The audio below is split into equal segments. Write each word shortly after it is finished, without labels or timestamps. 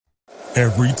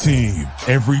Every team,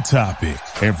 every topic,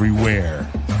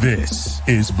 everywhere. This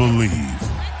is Believe.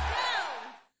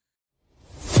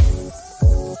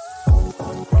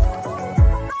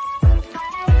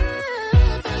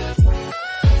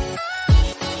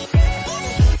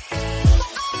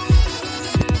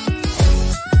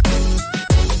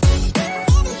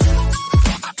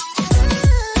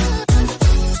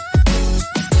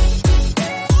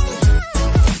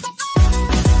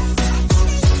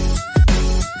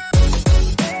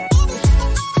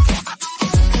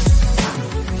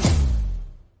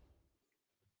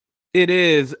 It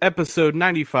is episode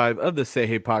 95 of the Say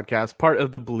Hey podcast, part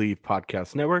of the Believe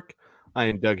Podcast Network. I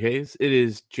am Doug Hayes. It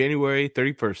is January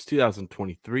 31st,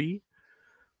 2023.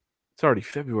 It's already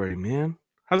February, man.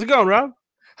 How's it going, Rob?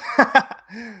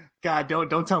 God,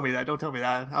 don't tell me that. Don't tell me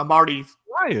that. I'm already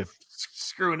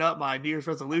screwing up my New Year's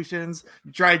resolutions.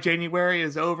 Dry January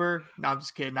is over. No, I'm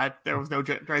just kidding. There was no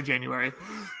dry January.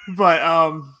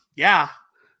 But, yeah,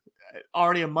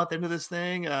 already a month into this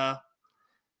thing.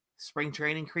 Spring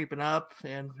training creeping up,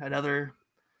 and another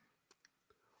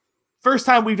first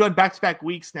time we've done back-to-back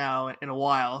weeks now in a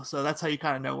while. So that's how you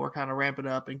kind of know we're kind of ramping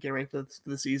up and getting ready for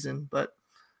the season. But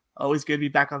always good to be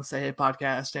back on the Say Hey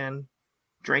podcast and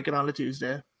drinking on a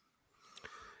Tuesday.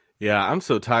 Yeah, I'm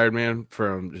so tired, man,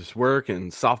 from just work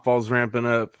and softball's ramping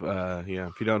up. If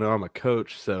you don't know, I'm a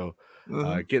coach, so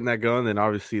getting that going. Then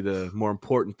obviously the more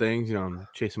important things, I'm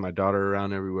chasing my daughter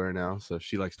around everywhere now, so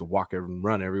she likes to walk and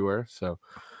run everywhere. So.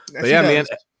 But yeah, man,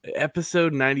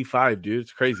 episode 95, dude.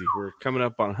 It's crazy. We're coming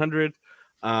up on 100.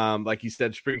 Like you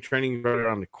said, spring training right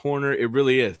around the corner. It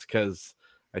really is, because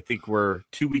I think we're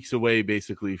 2 weeks away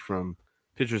basically from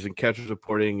pitchers and catchers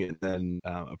reporting, and then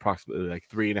approximately like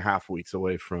 3.5 weeks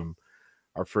away from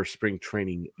our first spring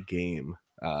training game.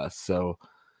 So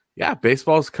yeah,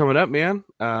 baseball's coming up, man.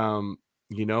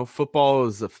 Football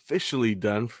is officially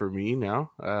done for me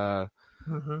now.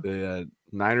 The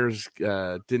Niners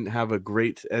didn't have a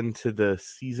great end to the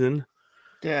season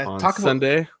on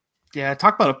Sunday.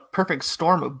 Talk about a perfect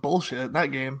storm of bullshit in that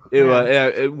game.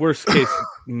 Worst case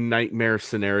nightmare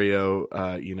scenario.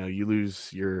 You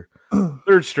lose your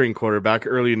third string quarterback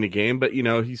early in the game, but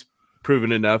he's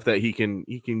proven enough that he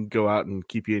can go out and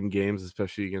keep you in games,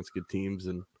 especially against good teams.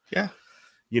 And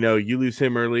you lose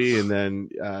him early, and then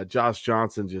Josh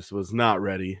Johnson just was not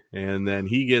ready, and then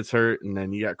he gets hurt, and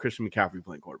then you got Christian McCaffrey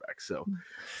playing quarterback. So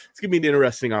it's going to be an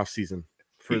interesting offseason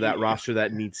for that roster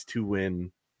that needs to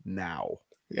win now.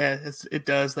 Yeah, it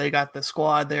does. They got the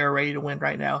squad there ready to win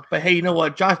right now. But hey, you know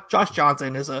what? Josh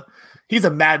Johnson he's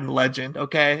a Madden legend,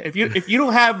 okay? If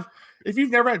you've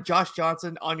never had Josh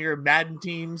Johnson on your Madden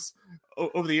teams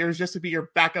over the years just to be your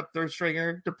backup third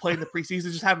stringer to play in the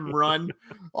preseason, just have him run,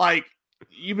 like,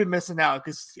 you've been missing out,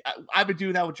 because I've been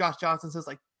doing that with Josh Johnson since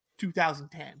like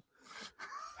 2010.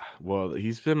 Well,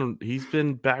 he's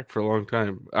been back for a long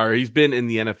time, or he's been in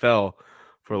the NFL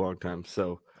for a long time.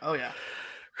 So,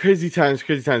 crazy times.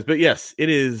 But yes, it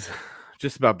is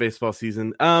just about baseball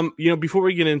season. Before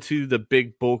we get into the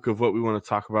big bulk of what we want to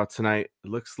talk about tonight, it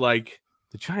looks like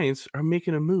the Giants are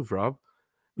making a move, Rob.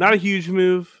 Not a huge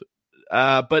move,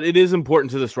 but it is important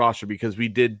to this roster, because we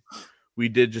did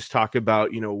just talk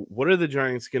about, what are the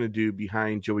Giants going to do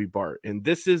behind Joey Bart? And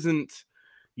this isn't,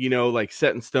 like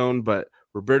set in stone, but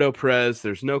Roberto Perez,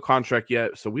 there's no contract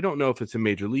yet. So we don't know if it's a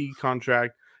major league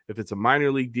contract, if it's a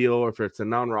minor league deal, or if it's a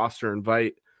non-roster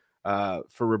invite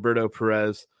for Roberto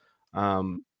Perez.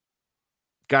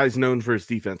 Guy's known for his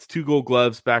defense. 2 Gold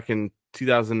Gloves back in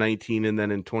 2019, and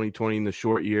then in 2020 in the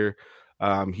short year.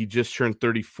 He just turned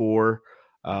 34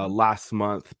 last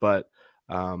month, but,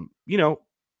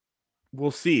 we'll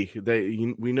see.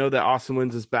 We know that Austin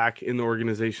Wynns is back in the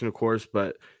organization, of course,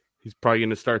 but he's probably going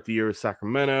to start the year with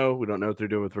Sacramento. We don't know what they're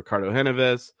doing with Ricardo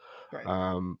Genovez. Right.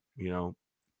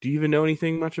 Do you even know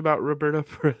anything much about Roberto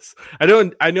Perez?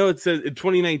 I know it says in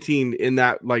 2019, in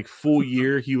that like full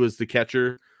year, he was the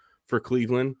catcher for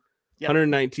Cleveland.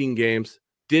 119 games,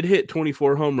 did hit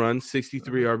 24 home runs,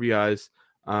 63 RBIs,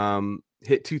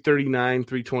 hit 239,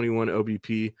 321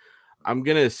 OBP. I'm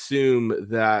going to assume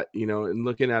that, in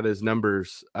looking at his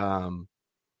numbers,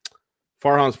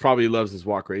 Farhan's probably loves his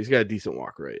walk rate. He's got a decent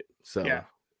walk rate. So,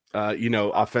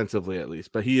 offensively at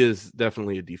least. But he is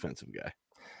definitely a defensive guy.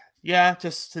 Yeah,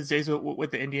 just his days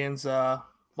with the Indians. He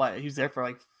was there for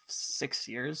like 6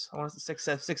 years. I want to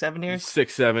say 7 years.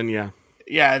 6, 7, yeah.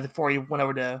 Yeah, before he went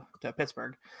over to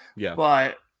Pittsburgh. Yeah.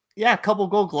 But yeah, a couple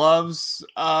Gold Gloves.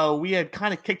 We had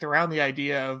kind of kicked around the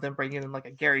idea of them bringing in like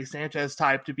a Gary Sanchez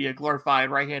type to be a glorified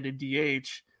right-handed DH,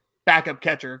 backup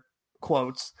catcher,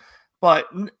 quotes. But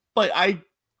I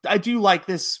do like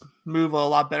this move a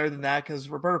lot better than that, because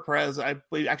Roberto Perez, I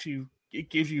believe, actually it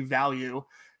gives you value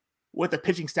with a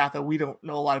pitching staff that we don't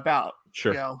know a lot about.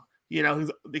 Sure. He's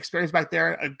the experience back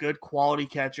there, a good quality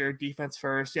catcher, defense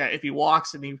first. Yeah, if he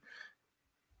walks and he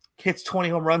hits 20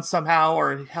 home runs somehow,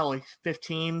 or hell, like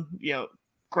 15,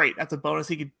 great. That's a bonus.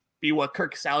 He could be what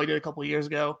Kirk Sally did a couple of years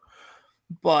ago.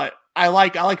 But I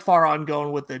like Farhan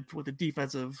going with the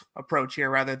defensive approach here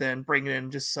rather than bringing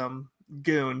in just some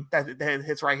goon that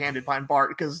hits right-handed behind Bart,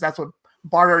 because that's what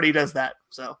Bart already does that.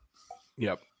 So,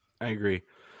 yep, I agree.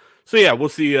 So yeah, we'll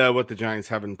see what the Giants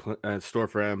have in store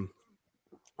for him.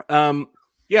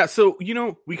 Yeah, so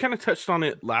we kind of touched on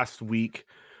it last week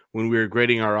when we were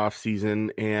grading our off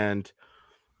season, and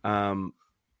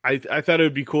I thought it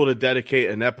would be cool to dedicate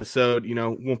an episode.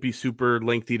 Won't be super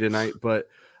lengthy tonight, but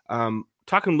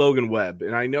talking Logan Webb,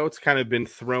 and I know it's kind of been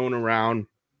thrown around.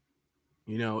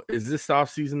 Is this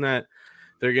offseason that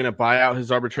they're going to buy out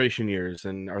his arbitration years,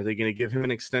 and are they going to give him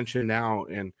an extension now?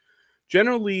 And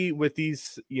generally, with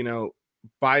these,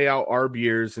 buy out ARB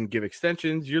years and give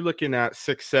extensions, you're looking at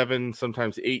 6, 7,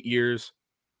 sometimes 8 years.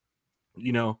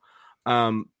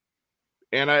 And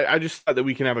I just thought that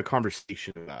we can have a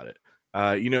conversation about it.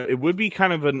 It would be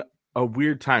kind of a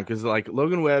weird time because like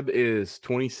Logan Webb is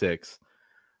 26.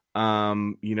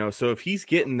 So if he's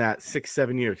getting that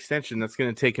 6-7 year extension, that's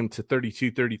going to take him to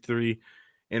 32, 33.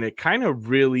 And it kind of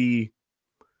really,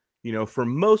 for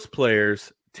most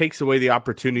players, takes away the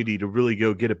opportunity to really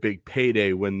go get a big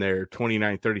payday when they're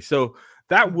 29, 30. So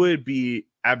that would be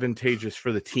advantageous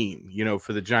for the team,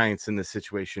 for the Giants in this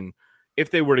situation, if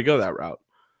they were to go that route.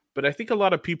 But I think a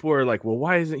lot of people are like, well,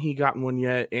 why hasn't he gotten one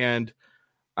yet? And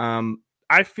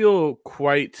I feel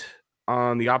quite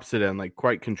on the opposite end, like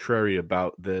quite contrary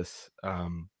about this.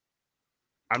 I'm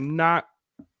not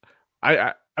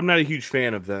a huge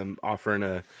fan of them offering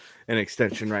an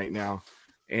extension right now.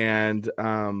 And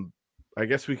I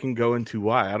guess we can go into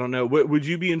why. I don't know. Would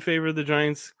you be in favor of the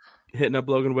Giants hitting up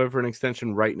Logan Webb for an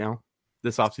extension right now,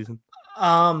 this offseason?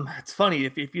 It's funny.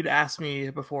 If you'd asked me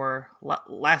before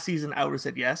last season, I would have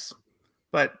said yes.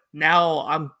 But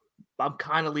now I'm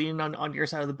kind of leaning on your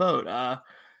side of the boat.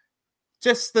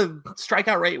 Just the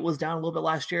strikeout rate was down a little bit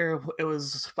last year. It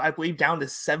was, I believe, down to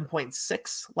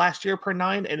 7.6 last year per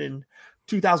 9. And in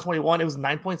 2021, it was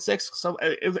 9.6. So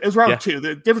it was around 2.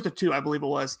 The difference of 2, I believe it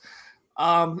was.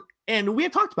 And we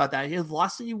had talked about that. His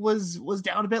velocity was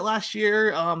down a bit last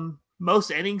year.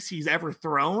 Most innings he's ever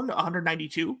thrown,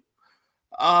 192.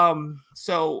 And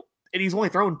he's only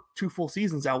thrown 2 full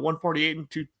seasons now, 148 in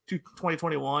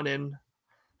 2021 and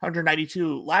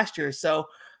 192 last year. So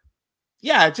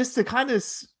yeah, just to kind of,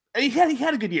 he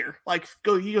had a good year. Like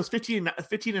he goes 15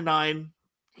 and 9,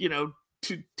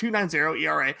 2.90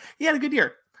 ERA. He had a good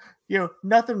year.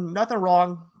 Nothing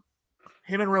wrong.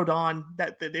 Him and Rodon,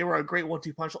 that they were a great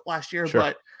 1-2 punch last year, sure.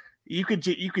 But you could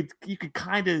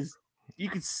kind of, you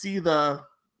could see the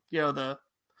I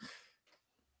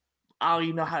don't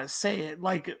even know how to say it,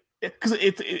 like, because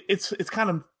it's kind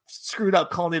of screwed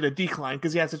up calling it a decline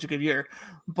because he had such a good year,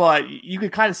 but you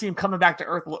could kind of see him coming back to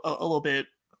earth a little bit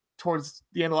towards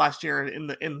the end of last year in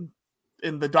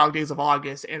the dog days of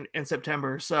August and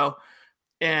September. So,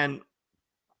 and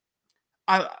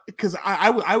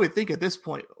I would think at this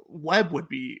point Webb would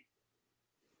be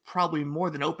probably more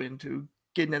than open to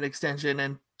getting an extension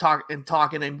and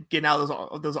talking and getting out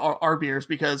of those RBers,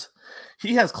 because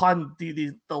he has climbed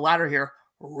the ladder here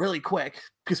really quick,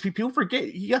 because people forget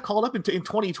he got called up in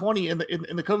 2020 in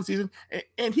the COVID season,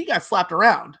 and he got slapped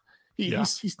around. He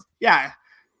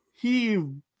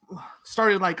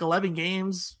started like 11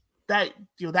 games that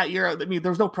year. I mean,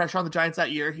 there was no pressure on the Giants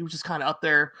that year. He was just kind of up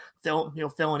there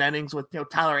filling innings with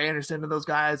Tyler Anderson and those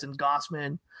guys and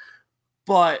Gossman.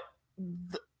 But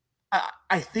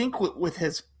I think with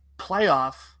his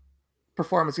playoff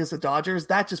performance against the Dodgers,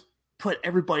 that just put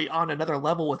everybody on another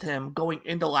level with him going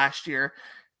into last year.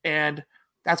 And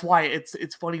that's why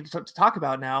it's funny to talk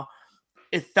about now.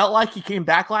 It felt like he came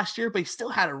back last year, but he still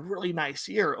had a really nice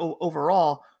year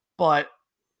overall. But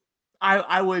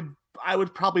I would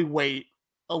probably wait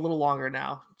a little longer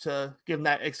now to give him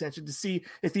that extension to see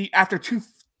if he, after two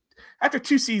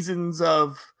seasons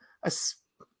of a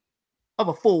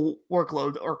full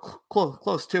workload or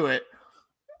close to it,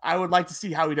 I would like to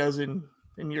see how he does in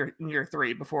year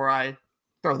 3 before I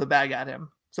throw the bag at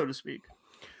him, so to speak.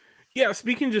 Yeah,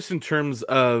 speaking just in terms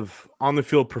of on the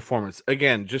field performance,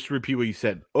 again, just to repeat what you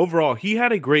said, overall, he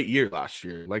had a great year last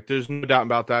year. Like, there's no doubt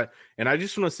about that. And I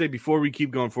just want to say before we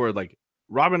keep going forward, like,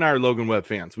 Rob and I are Logan Webb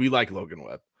fans. We like Logan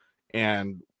Webb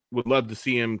and would love to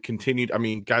see him continue. I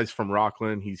mean, guys from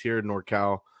Rockland, he's here in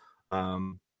NorCal,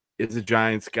 is a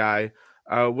Giants guy,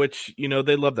 which,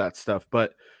 they love that stuff.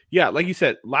 But yeah, like you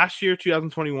said, last year,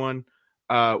 2021,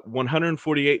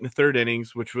 148 in the third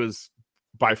innings, which was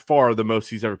by far the most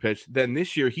he's ever pitched. Then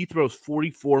this year he throws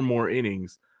 44 more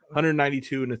innings,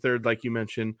 192 in the third, like you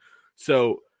mentioned.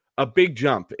 So a big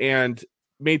jump, and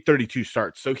made 32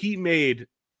 starts. So he made,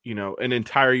 an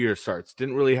entire year of starts.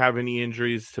 Didn't really have any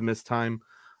injuries to miss time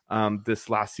this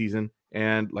last season.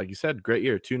 And like you said, great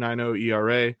year, 2.90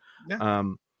 ERA. Yeah.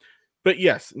 But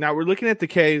yes, now we're looking at the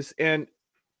Ks, and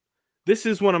this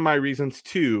is one of my reasons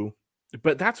too.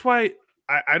 But that's why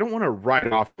I don't want to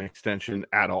write off an extension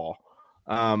at all.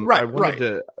 I wanted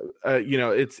to,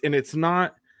 it's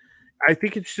not. I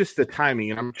think it's just the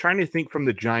timing, and I'm trying to think from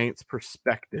the Giants'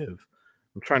 perspective.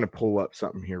 I'm trying to pull up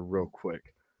something here real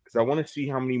quick because I want to see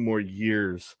how many more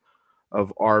years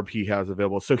of ARB he has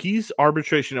available. So he's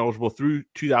arbitration eligible through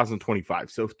 2025.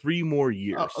 So 3 more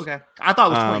years. Oh, okay. I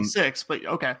thought it was 26, but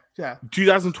okay. Yeah.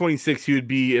 2026, he would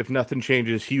be, if nothing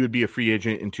changes, he would be a free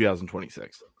agent in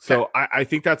 2026. So okay. I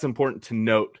think that's important to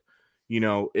note.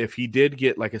 If he did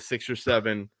get like a 6 or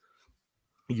 7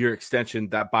 year extension,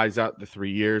 that buys out the 3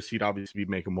 years. He'd obviously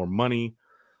be making more money.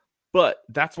 But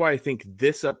that's why I think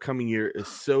this upcoming year is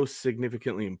so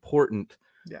significantly important.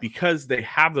 Yeah. Because they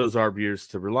have those ARB years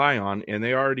to rely on, and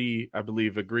they already, I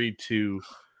believe, agreed to,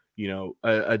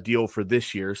 a deal for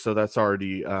this year. So that's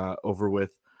already over with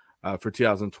for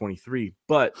 2023.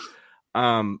 But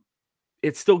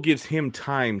it still gives him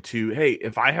time to, hey,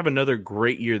 if I have another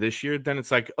great year this year, then it's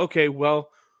like, okay, well,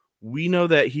 we know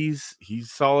that he's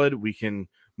solid. We can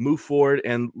move forward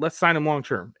and let's sign him long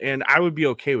term. And I would be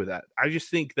okay with that. I just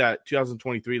think that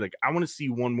 2023, like, I want to see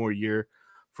one more year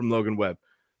from Logan Webb.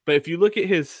 But if you look at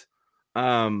his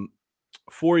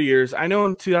 4 years, I know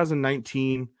in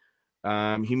 2019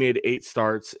 he made 8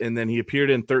 starts, and then he appeared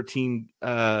in 13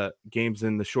 games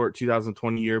in the short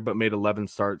 2020 year, but made 11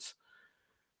 starts.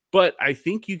 But I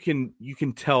think you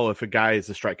can tell if a guy is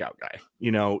a strikeout guy,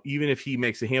 even if he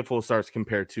makes a handful of starts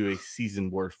compared to a season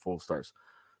worth full starts.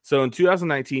 So in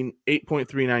 2019,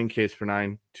 8.39 Ks per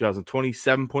 9, 2020,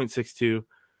 7.62.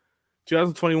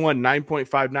 2021,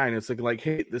 9.59. It's like,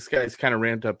 hey, this guy's kind of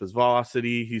ramped up his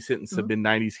velocity. He's hitting some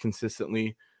mid-90s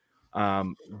consistently.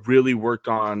 Really worked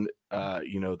on,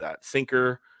 that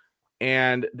sinker.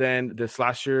 And then this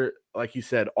last year, like you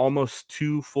said, almost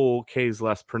 2 full Ks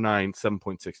less per 9,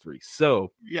 7.63.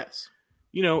 So, yes,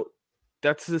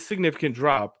 that's a significant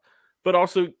drop. But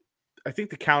also, I think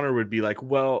the counter would be like,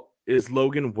 well, is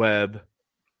Logan Webb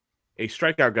a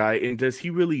strikeout guy? And does he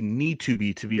really need to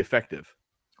be effective?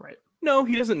 Right. No,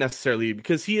 he doesn't necessarily,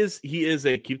 because he is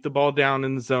a keep the ball down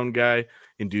in the zone guy,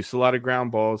 induce a lot of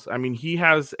ground balls. I mean, he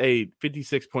has a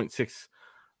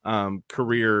 56.6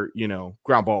 career,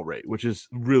 ground ball rate, which is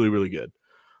really, really good.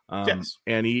 Yes.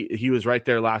 And he was right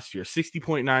there last year,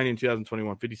 60.9 in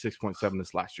 2021, 56.7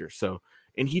 this last year. So,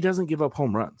 and he doesn't give up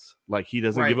home runs. Like, he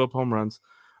doesn't give up home runs.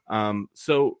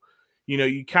 So,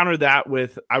 you counter that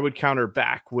with, I would counter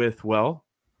back with, well,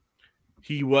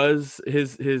 his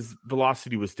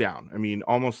velocity was down. I mean,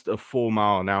 almost a full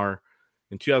mile an hour.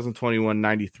 In 2021,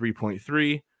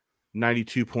 93.3,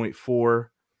 92.4.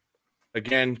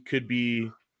 Again, could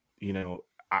be,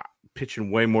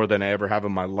 pitching way more than I ever have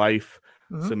in my life.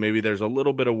 Mm-hmm. So maybe there's a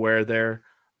little bit of wear there.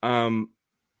 I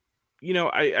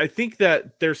think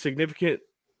that there's significant,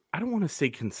 I don't want to say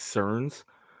concerns,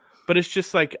 but it's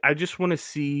just like, I just want to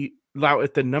see,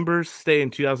 if the numbers stay in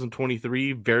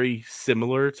 2023 very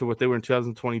similar to what they were in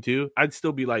 2022, I'd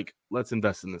still be like, let's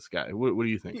invest in this guy. What do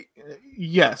you think?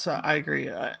 Yes, I agree.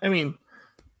 I mean,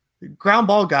 ground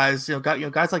ball guys,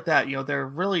 guys like that, they're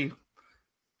really,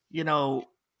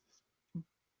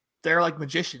 they're like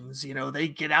magicians. They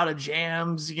get out of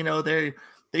jams.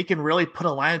 They can really put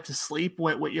a lineup to sleep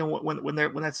when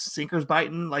that sinker's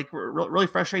biting, like really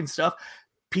frustrating stuff.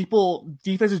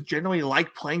 Defenses generally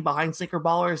like playing behind sinker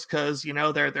ballers because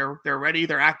they're ready,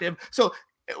 they're active. So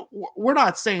we're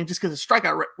not saying just because the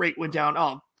strikeout rate went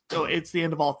down, so it's the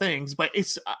end of all things. But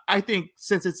I think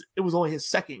since it was only his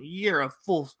second year of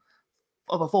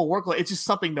a full workload, it's just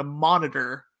something to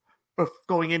monitor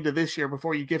going into this year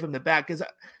before you give him the bat.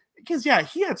 Because yeah,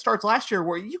 he had starts last year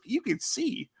where you could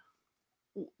see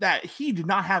that he did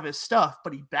not have his stuff,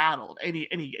 but he battled and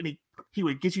he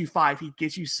would get you 5, he'd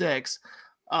get you 6.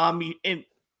 And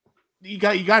you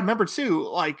got to remember too,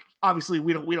 like, obviously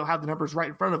we don't have the numbers right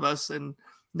in front of us, and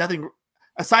nothing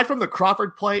aside from the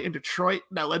Crawford play in Detroit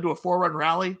that led to a 4-run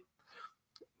rally.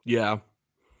 Yeah.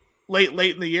 Late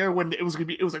in the year when it was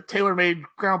a tailor-made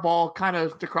ground ball kind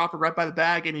of to Crawford right by the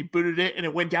bag, and he booted it and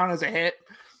it went down as a hit.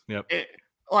 Yep.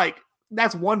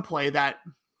 That's one play that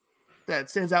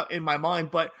stands out in my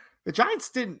mind, but the Giants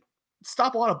didn't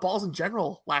stop a lot of balls in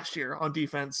general last year on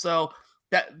defense. So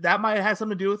that might have had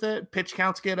something to do with it. Pitch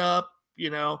counts get up,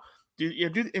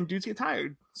 and dudes get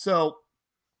tired. So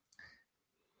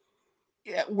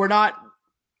yeah, we're not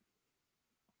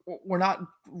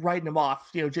writing him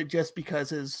off, just because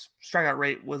his strikeout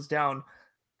rate was down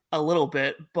a little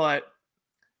bit. But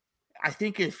I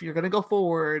think if you're going to go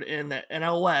forward in the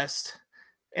NL West,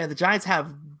 and the Giants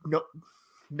have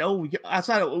no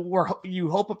outside of you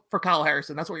hope for Kyle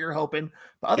Harrison, that's what you're hoping.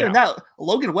 But other than that,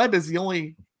 Logan Webb is the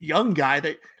only young guy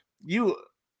that you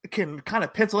can kind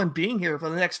of pencil in being here for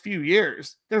the next few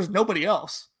years. There's nobody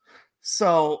else.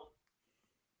 So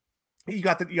you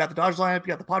got the Dodgers lineup, you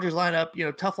got the Padres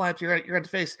lineup, tough lineups you're going to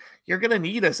face. You're going to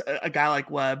need a guy like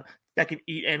Webb that can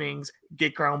eat innings,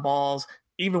 get ground balls,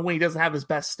 even when he doesn't have his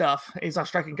best stuff. He's not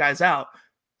striking guys out.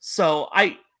 So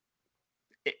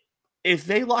if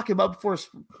they lock him up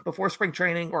before spring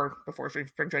training, or before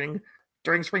spring training,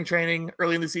 during spring training,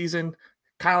 early in the season,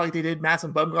 kind of like they did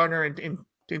Madison Bumgarner in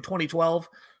 2012,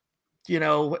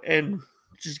 and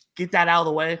just get that out of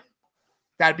the way,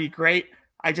 that'd be great.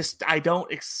 I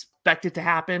don't expect it to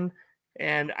happen,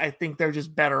 and I think they're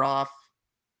just better off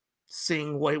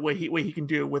seeing what he can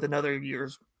do with another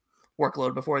year's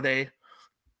workload before they,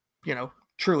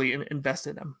 truly invest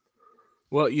in him.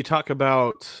 Well, you talk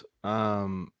about,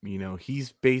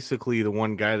 he's basically the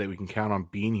one guy that we can count on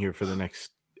being here for the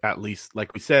next, at least,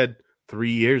 like we said,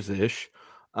 3 years-ish.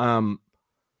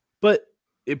 But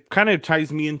it kind of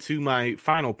ties me into my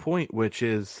final point, which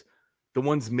is the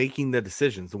ones making the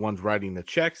decisions, the ones writing the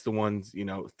checks, the ones,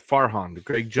 Farhan, the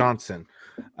Greg Johnson,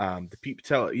 the Pete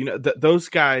Patella, those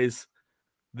guys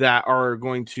that are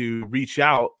going to reach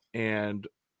out and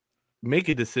make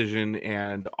a decision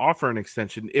and offer an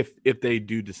extension if they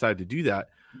do decide to do that.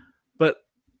 But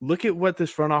look at what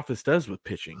this front office does with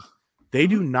pitching. They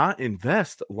do not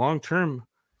invest long-term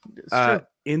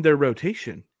in their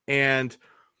rotation. And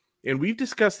we've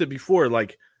discussed it before,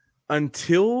 like,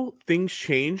 until things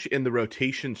change and the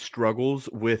rotation struggles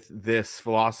with this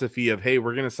philosophy of, hey,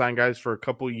 we're going to sign guys for a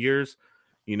couple of years,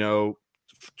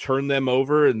 turn them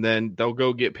over, and then they'll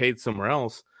go get paid somewhere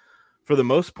else. For the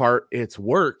most part, it's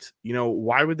worked.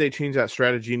 Why would they change that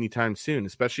strategy anytime soon,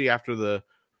 especially after the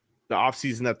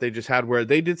offseason that they just had, where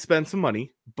they did spend some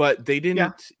money, but they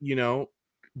didn't,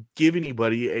 give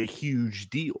anybody a huge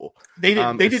deal. They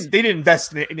didn't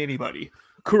invest in anybody.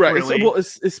 Correct. Really. Well,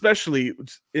 especially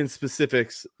in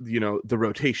specifics, the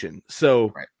rotation.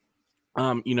 So,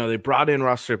 right. They brought in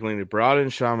Ross Stripling, they brought in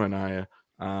Sean Manaea.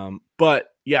 But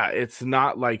yeah, it's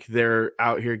not like they're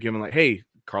out here giving like, hey,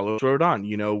 Carlos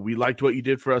Rodon, we liked what you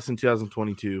did for us in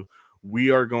 2022.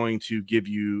 We are going to give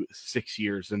you 6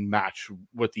 years and match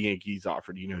what the Yankees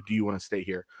offered. Do you want to stay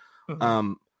here?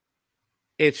 Mm-hmm.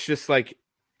 It's just like,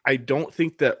 I don't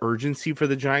think the urgency for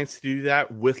the Giants to do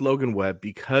that with Logan Webb,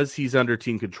 because he's under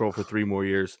team control for 3 more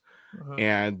years,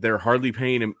 and they're hardly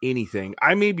paying him anything.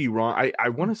 I may be wrong. I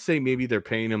want to say maybe they're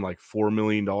paying him like $4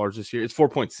 million this year. It's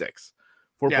 4.6.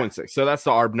 4.6. Yeah. So that's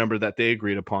the ARB number that they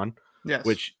agreed upon,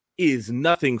 which is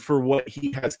nothing for what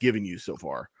he has given you so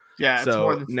far. Yeah,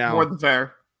 so it's more than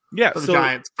fair. Yeah, for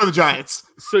the Giants.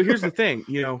 So here's the thing,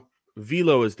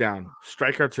 velo is down,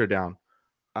 strikeouts are down.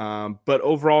 But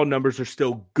overall numbers are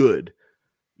still good.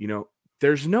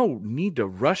 There's no need to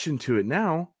rush into it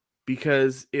now,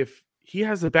 because if he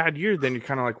has a bad year, then you're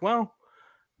kind of like, well,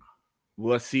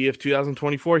 let's see if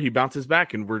 2024 he bounces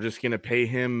back and we're just going to pay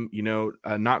him,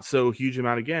 a not so huge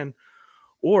amount again.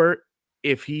 Or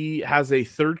if he has a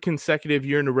third consecutive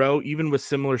year in a row, even with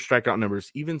similar strikeout numbers,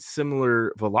 even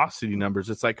similar velocity numbers,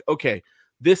 it's like, okay,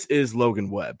 this is Logan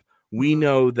Webb. We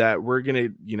know that we're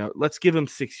going to, let's give him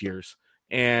 6 years.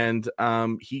 And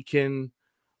he can,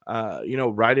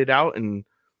 ride it out, and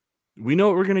we know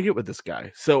what we're going to get with this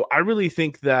guy. So I really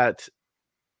think that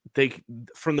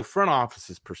from the front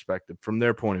office's perspective, from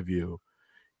their point of view,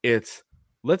 it's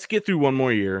let's get through one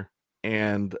more year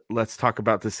and let's talk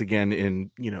about this again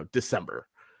in, December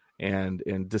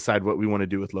and decide what we want to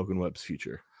do with Logan Webb's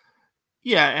future.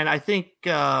 Yeah. And I think,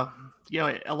 a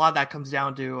lot of that comes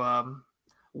down to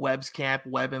Webb's camp,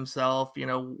 Webb himself,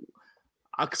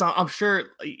 because I'm sure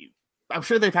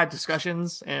they've had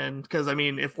discussions, and because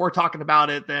if we're talking about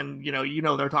it, then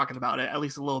they're talking about it at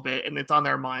least a little bit, and it's on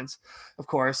their minds, of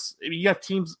course. You have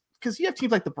teams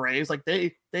like the Braves, like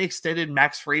they extended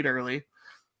Max Fried early,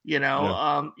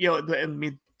 the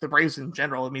Braves in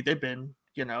general. They've been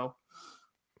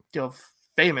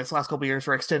famous last couple of years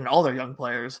for extending all their young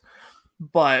players,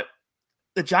 but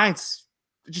the Giants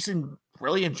just in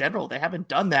general, they haven't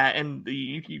done that. And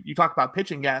you talk about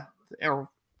pitching,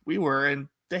 and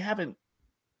they haven't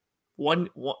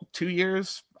 2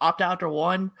 years opt out or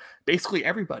won basically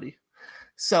everybody.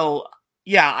 So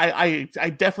yeah, I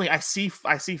definitely I see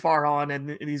Farhan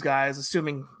and these guys,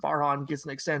 assuming Farhan gets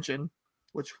an extension,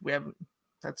 which we haven't.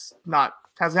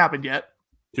 Hasn't happened yet.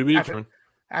 To be determined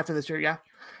after this year, yeah.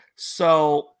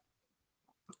 So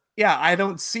yeah, I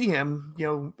don't see him,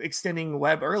 extending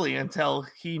Webb early until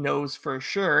he knows for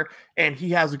sure and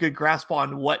he has a good grasp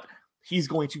on what he's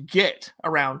going to get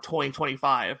around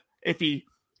 2025. Because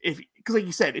like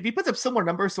you said, if he puts up similar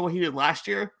numbers to what he did last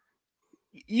year,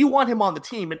 you want him on the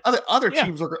team, and other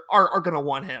teams are going to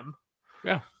want him.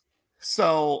 Yeah.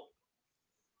 So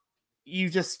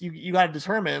you got to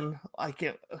determine, like,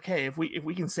 okay, if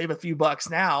we can save a few bucks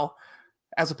now,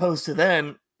 as opposed to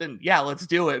then yeah, let's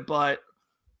do it. But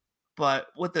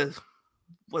with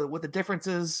the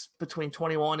differences between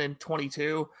 21 and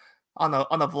 22 on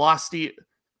the velocity,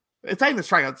 it's not even the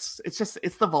strikeouts.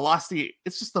 It's the velocity.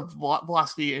 It's just the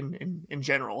velocity in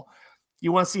general.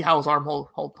 You want to see how his arm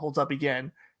holds up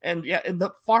again. And yeah, and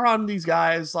the Farhan, these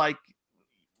guys, like,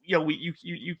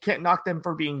 you can't knock them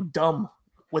for being dumb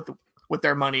with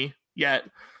their money yet.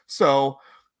 So,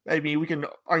 I mean, we can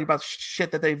argue about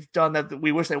shit that they've done that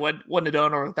we wish they wouldn't have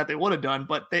done, or that they would have done,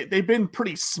 but they've been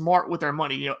pretty smart with their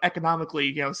money,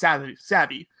 economically,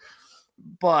 savvy.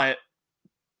 But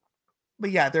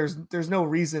yeah, there's no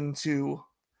reason to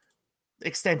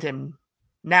extend him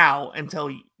now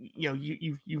until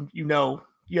you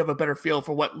have a better feel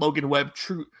for what Logan Webb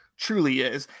truly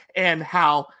is, and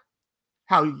how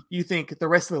you think the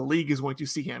rest of the league is going to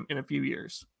see him in a few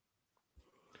years.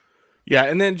 Yeah,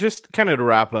 and then just kind of to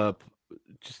wrap up,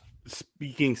 just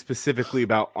speaking specifically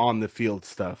about on the field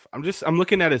stuff, I'm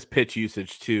looking at his pitch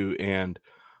usage too, and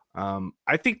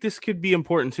I think this could be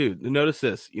important too. Notice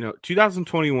this,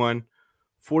 2021,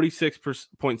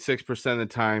 46.6% of the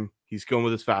time he's going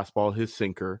with his fastball, his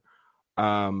sinker,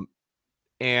 and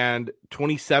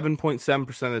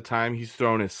 27.7% of the time he's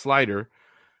throwing his slider,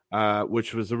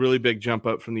 which was a really big jump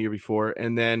up from the year before,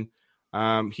 and then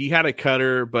he had a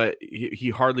cutter, but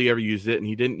he hardly ever used it, and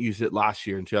he didn't use it last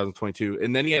year in 2022.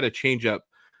 And then he had a changeup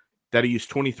that he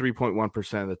used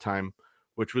 23.1% of the time,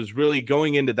 which was really,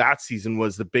 going into that season,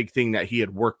 was the big thing that he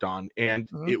had worked on, and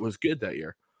it was good that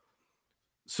year.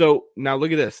 So now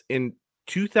look at this. In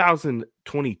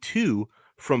 2022,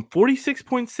 from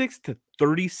 46.6 to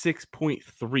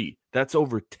 36.3, that's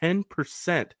over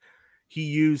 10%. He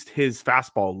used his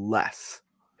fastball less,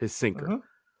 his sinker.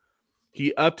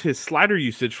 He upped his slider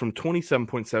usage from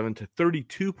 27.7 to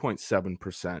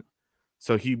 32.7%.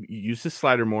 So he used his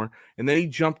slider more. And then he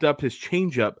jumped up his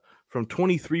changeup from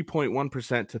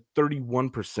 23.1% to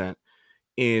 31%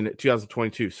 in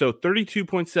 2022. So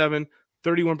 32.7,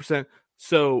 31%.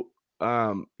 So,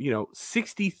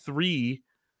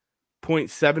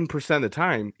 63.7% of the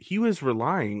time, he was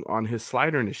relying on his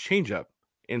slider and his changeup.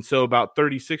 And so about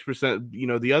 36%,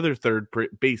 the other third,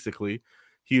 basically,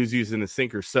 he was using a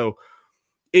sinker. So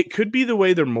it could be the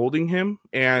way they're molding him,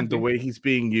 and the way he's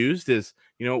being used is,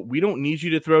 we don't need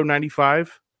you to throw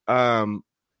 95.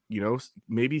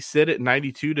 Maybe sit at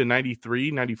 92 to 93,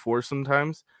 94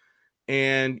 sometimes,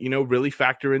 and, really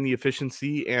factor in the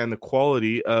efficiency and the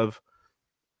quality of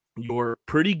your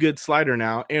pretty good slider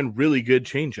now and really good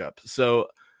changeup. So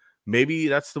maybe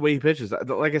that's the way he pitches.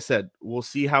 Like I said, we'll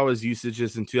see how his usage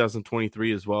is in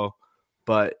 2023 as well,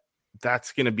 but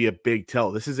that's going to be a big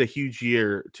tell. This is a huge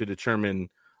year to determine,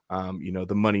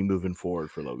 the money moving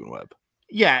forward for Logan Webb.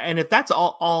 Yeah, and if that's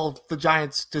all the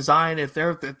Giants' design, if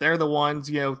they're the ones,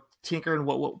 tinkering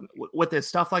with this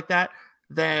stuff like that,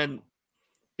 then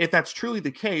if that's truly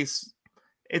the case,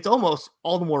 it's almost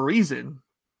all the more reason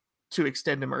to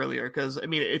extend him earlier. Because I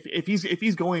mean, if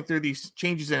he's going through these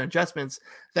changes and adjustments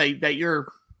that you're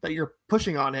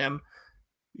pushing on him,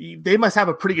 they must have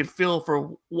a pretty good feel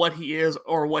for what he is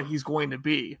or what he's going to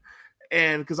be.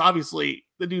 And because obviously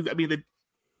the dude, I mean,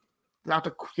 not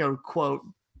to quote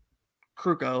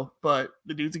Kruko, but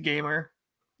the dude's a gamer.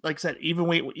 Like I said, even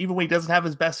when he doesn't have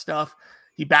his best stuff,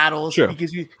 he battles. Sure. He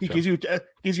gives you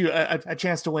a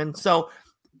chance to win. So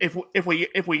if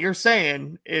what you're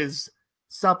saying is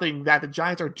something that the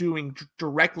Giants are doing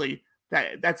directly,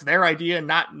 that's their idea,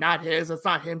 not his. That's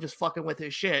not him just fucking with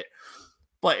his shit.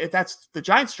 But if that's the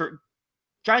Giants'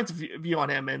 view on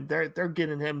him, and they're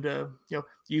getting him to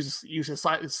use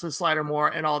his slider more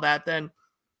and all that, then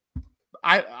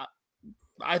I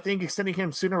think extending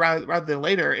him sooner rather than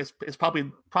later is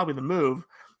probably the move,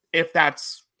 if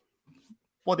that's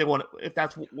what they want, if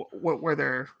that's where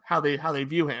they're how they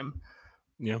view him.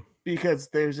 Yeah, because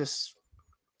there's just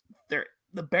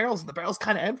the barrel's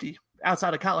kind of empty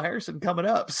outside of Kyle Harrison coming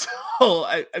up. So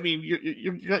I mean,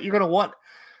 you're going to want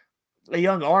a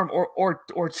young arm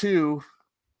or two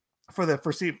for the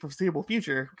foreseeable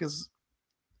future, because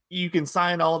you can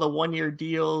sign all the 1-year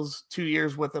deals, 2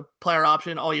 years with a player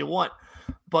option, all you want,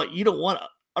 but you don't want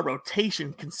a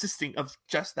rotation consisting of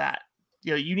just that.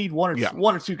 You need one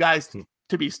or two guys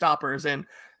to be stoppers, and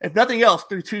if nothing else,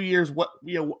 through 2 years,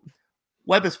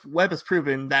 Webb has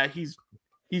proven that he's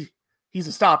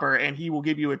a stopper, and he will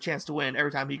give you a chance to win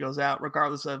every time he goes out,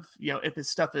 regardless of if his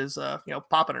stuff is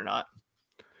popping or not.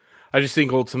 I just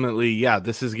think ultimately,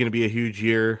 this is going to be a huge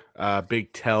year.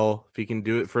 Big tell. If he can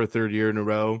do it for a third year in a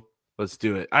row, let's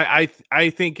do it. I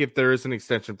think if there is an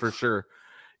extension, for sure,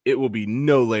 it will be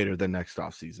no later than next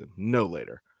offseason. No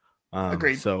later.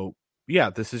 Agreed. So,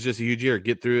 this is just a huge year.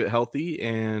 Get through it healthy,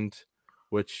 and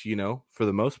which, for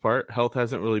the most part, health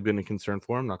hasn't really been a concern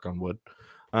for him, knock on wood.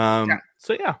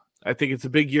 So, I think it's a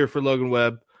big year for Logan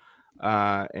Webb,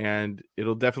 and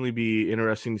it'll definitely be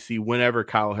interesting to see whenever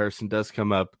Kyle Harrison does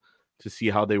come up, to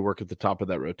see how they work at the top of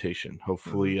that rotation.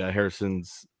 Hopefully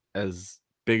Harrison's as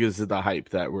big as the hype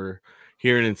that we're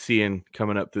hearing and seeing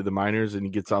coming up through the minors, and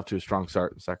he gets off to a strong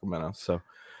start in Sacramento. So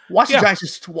watch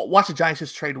the Giants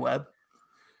just trade Webb.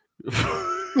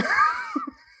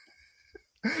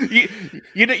 You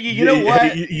know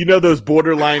what? You know those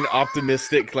borderline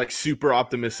optimistic, like super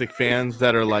optimistic fans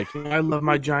that are like, I love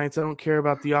my Giants. I don't care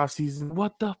about the offseason.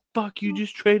 What the fuck? You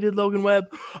just traded Logan Webb.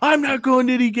 I'm not going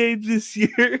to any games this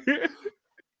year.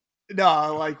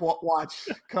 No, like watch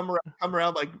come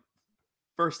around like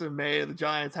 1st of May. The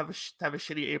Giants have a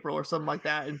shitty April or something like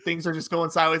that, and things are just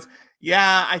going sideways.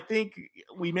 Yeah, I think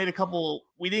we made a couple.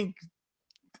 We didn't.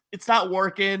 It's not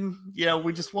working.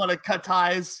 We just want to cut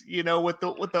ties, with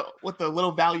the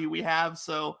little value we have.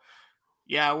 So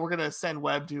we're going to send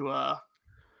Webb to,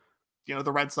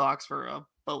 the Red Sox for a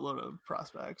boatload of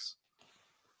prospects.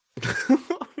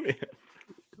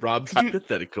 Rob's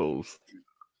hypotheticals.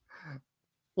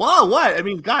 Well, what? I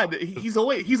mean, God, he's the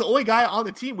only guy on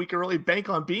the team we can really bank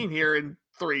on being here in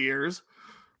 3 years.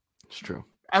 It's true.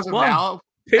 As of now.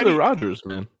 Taylor Rogers,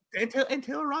 man. And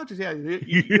Taylor Rogers,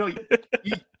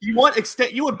 you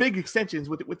want big extensions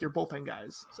with your bullpen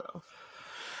guys. So,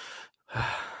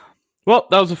 well,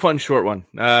 that was a fun short one.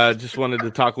 Just wanted to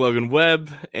talk Logan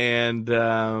Webb, and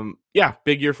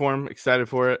big year for him. Excited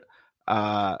for it.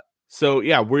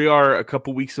 We are a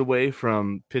couple weeks away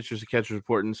from pitchers and catchers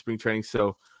report in spring training.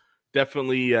 So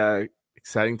definitely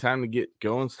exciting time to get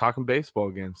going, talking baseball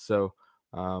again. So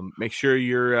make sure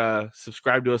you're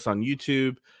subscribed to us on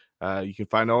YouTube. You can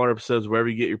find all our episodes wherever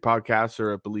you get your podcasts,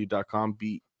 or at Bleav.com,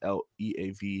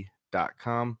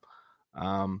 BLEAV.com.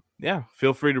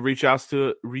 Feel free to reach out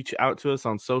to us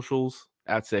on socials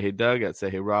at Say Hey Doug, at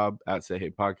Say Hey Rob, at Say Hey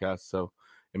Podcast. So,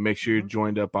 and make sure you're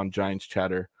joined up on Giants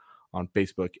Chatter on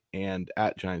Facebook and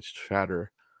at Giants Chatter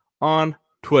on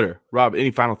Twitter. Rob, any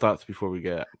final thoughts before we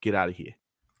get out of here?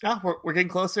 Yeah, we're getting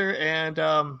closer, and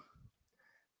I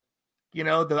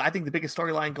think the biggest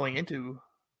storyline going into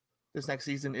this next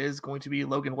season is going to be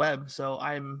Logan Webb. So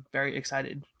I'm very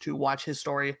excited to watch his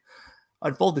story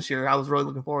unfold this year. I was really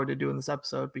looking forward to doing this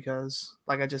episode because,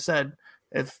 like I just said,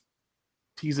 if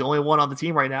he's the only one on the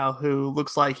team right now who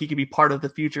looks like he could be part of the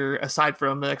future aside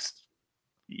from the next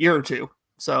year or two.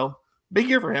 So big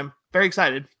year for him. Very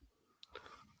excited.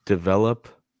 Develop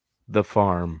the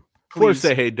farm. Please. For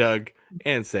Say Hey Doug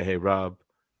and Say Hey Rob.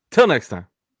 Till next time.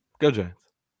 Go Giants.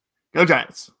 Go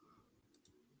Giants.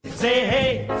 Say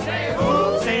hey, say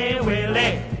who, say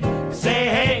Willie, say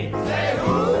hey, say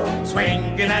who,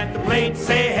 swinging at the plate,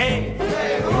 say hey,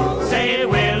 who, say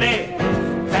Willie,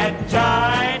 that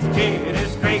Giants kid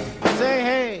is great, say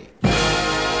hey.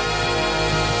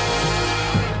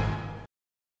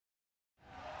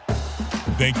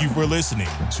 Thank you for listening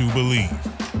to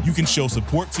Bleav. You can show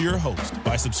support to your host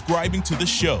by subscribing to the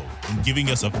show and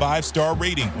giving us a 5-star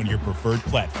rating on your preferred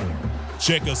platform.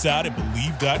 Check us out at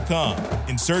Bleav.com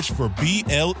and search for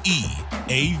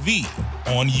BLEAV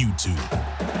on YouTube.